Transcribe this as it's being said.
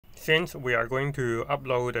Since we are going to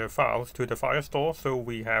upload the files to the firestore, so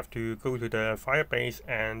we have to go to the Firebase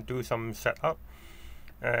and do some setup.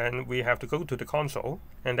 And we have to go to the console,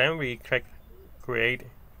 and then we click Create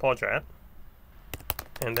Project.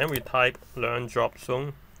 And then we type Learn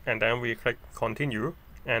Dropzone, and then we click Continue.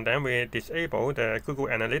 And then we disable the Google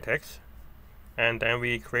Analytics, and then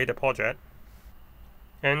we create a project.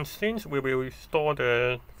 And since we will store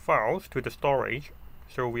the files to the storage,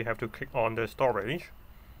 so we have to click on the storage.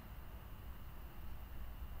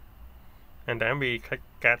 And then we click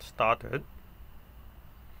Get Started.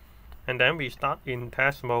 And then we start in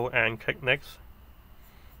test mode and click Next.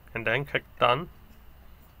 And then click Done.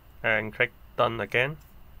 And click Done again.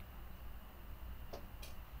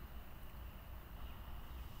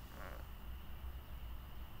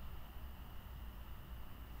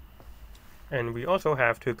 And we also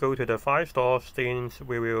have to go to the firestore since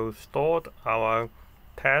we will store our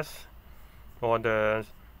tests or the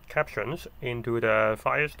captions into the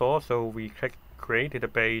firestore. So we click Create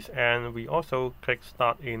Database, and we also click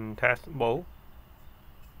Start in test mode.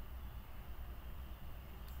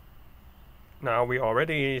 Now we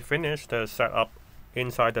already finished the setup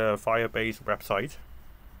inside the Firebase website.